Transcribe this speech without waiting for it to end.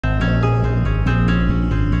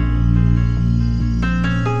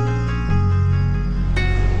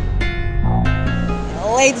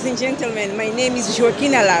Ladies and gentlemen, my name is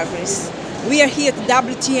Joaquina Lavres. We are here at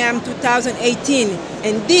WTM 2018,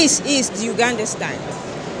 and this is the Uganda stand.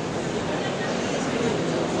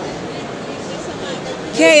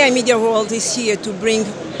 KI Media World is here to bring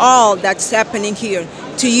all that's happening here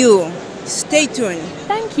to you. Stay tuned.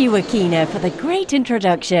 Thank you, Joaquina, for the great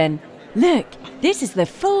introduction. Look, this is the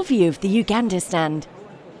full view of the Uganda stand.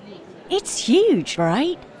 It's huge,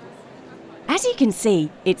 right? As you can see,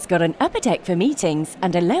 it's got an upper deck for meetings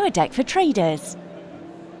and a lower deck for traders.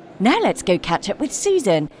 Now let's go catch up with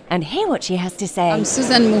Susan and hear what she has to say. I'm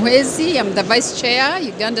Susan Muhwezi. I'm the Vice Chair,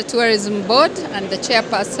 Uganda Tourism Board, and the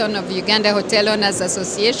Chairperson of Uganda Hotel Owners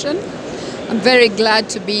Association. I'm very glad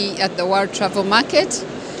to be at the World Travel Market.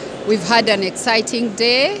 We've had an exciting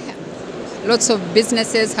day. Lots of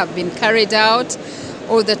businesses have been carried out.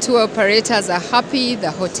 All the tour operators are happy. The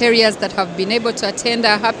hoteliers that have been able to attend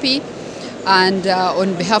are happy. And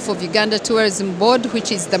on behalf of Uganda Tourism Board,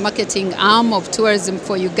 which is the marketing arm of tourism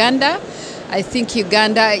for Uganda, I think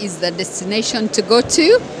Uganda is the destination to go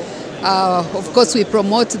to. Of course, we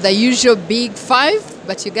promote the usual big five,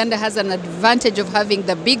 but Uganda has an advantage of having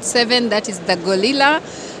the big seven, that is the gorilla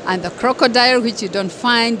and the crocodile, which you don't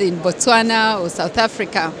find in Botswana or South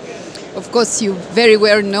Africa. Of course, you very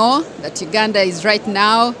well know that Uganda is right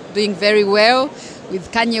now doing very well, with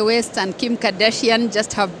Kanye West and Kim Kardashian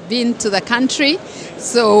just have been to the country.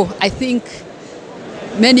 So I think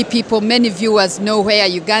many people, many viewers know where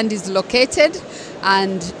Uganda is located.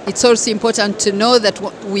 And it's also important to know that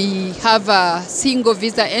we have a single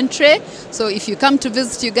visa entry. So if you come to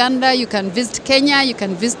visit Uganda, you can visit Kenya, you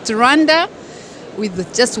can visit Rwanda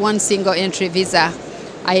with just one single entry visa.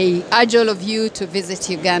 I urge all of you to visit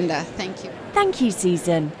Uganda. Thank you. Thank you,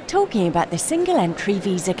 Susan. Talking about the single entry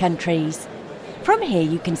visa countries. From here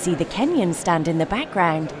you can see the Kenyan stand in the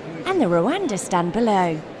background and the Rwanda stand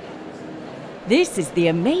below. This is the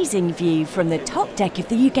amazing view from the top deck of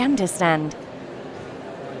the Uganda stand.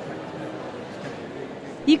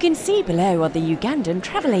 You can see below are the Ugandan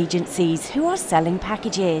travel agencies who are selling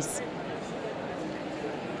packages.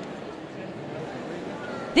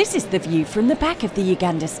 This is the view from the back of the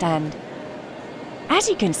Uganda stand. As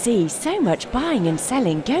you can see, so much buying and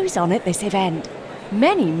selling goes on at this event.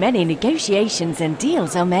 Many negotiations and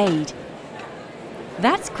deals are made.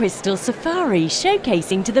 That's Crystal Safari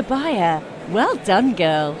showcasing to the buyer. Well done,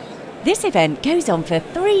 girl. This event goes on for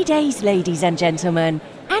 3 days, ladies and gentlemen,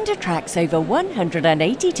 and attracts over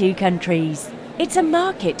 182 countries. It's a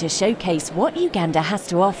market to showcase what Uganda has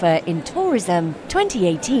to offer in tourism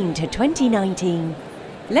 2018 to 2019.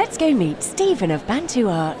 Let's go meet Stephen of Bantu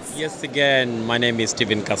Arts. Yes, again, my name is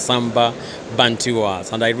Stephen Kasamba, Bantu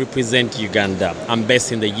Arts, and I represent Uganda. I'm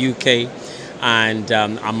based in the UK, and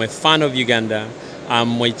I'm a fan of Uganda.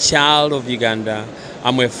 I'm a child of Uganda.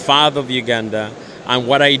 I'm a father of Uganda, and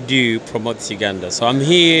what I do promotes Uganda. So I'm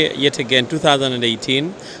here yet again,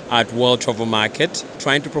 2018, at World Travel Market,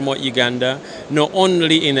 trying to promote Uganda, not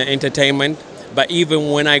only in entertainment, but even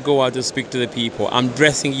when I go out to speak to the people. I'm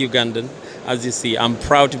dressing Ugandan. As you see, I'm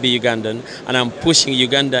proud to be Ugandan, and I'm pushing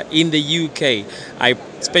Uganda in the UK. I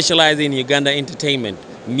specialize in Uganda entertainment,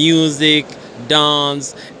 music,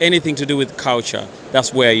 dance, anything to do with culture.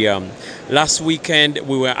 That's where I am. Last weekend,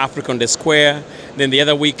 we were Africa on the Square. Then the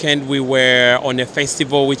other weekend, we were on a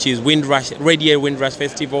festival, which is Windrush, Radiate Windrush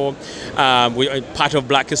Festival, part of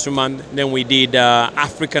Black History Month. Then we did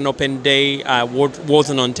African Open Day,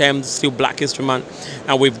 Walton on Thames, still Black History Month.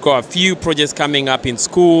 And we've got a few projects coming up in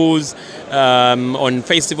schools, on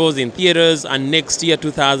festivals, in theaters. And next year,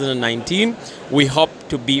 2019, we hope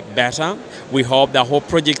to be better. We hope the whole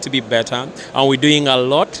project to be better. And we're doing a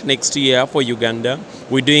lot next year for Uganda.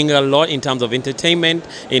 We're doing a lot in terms of entertainment,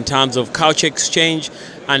 in terms of culture exchange.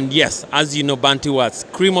 And yes, as you know, Bantu Arts,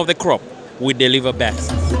 cream of the crop, we deliver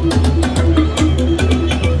best.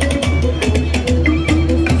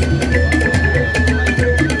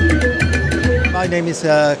 My name is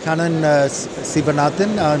Kanan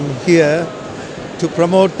Sivanathan. I'm here to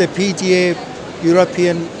promote the PGA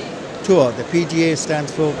European Tour. The PGA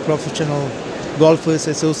stands for Professional Golfers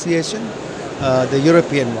Association, the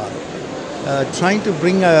European one. Trying to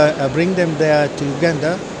bring them there to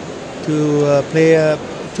Uganda to play a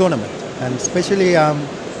tournament, and especially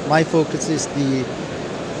my focus is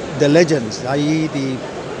the legends, i.e. the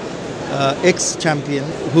ex-champion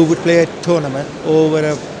who would play a tournament over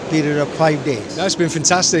a period of 5 days. That's been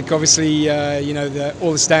fantastic. Obviously, you know,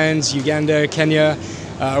 all the stands, Uganda, Kenya.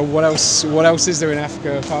 What else is there in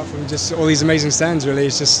Africa apart from just all these amazing stands? Really,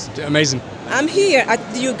 it's just amazing. I'm here at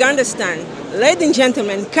the Uganda stand. Ladies and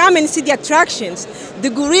gentlemen, come and see the attractions. The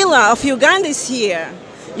gorilla of Uganda is here.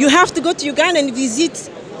 You have to go to Uganda and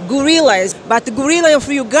visit gorillas, but the gorilla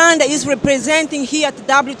of Uganda is representing here at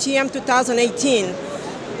WTM 2018.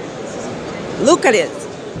 Look at it.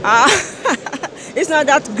 It's not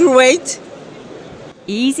that great.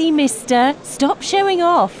 Easy, mister. Stop showing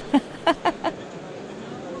off.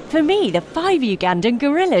 For me, the 5 Ugandan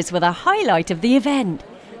gorillas were the highlight of the event.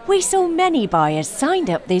 We saw many buyers signed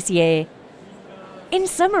up this year. In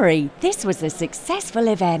summary, this was a successful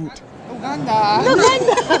event. Uganda!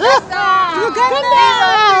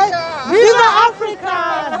 Viva Africa!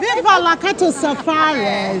 Viva La Cattle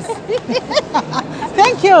Safaris!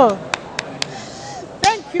 Thank you.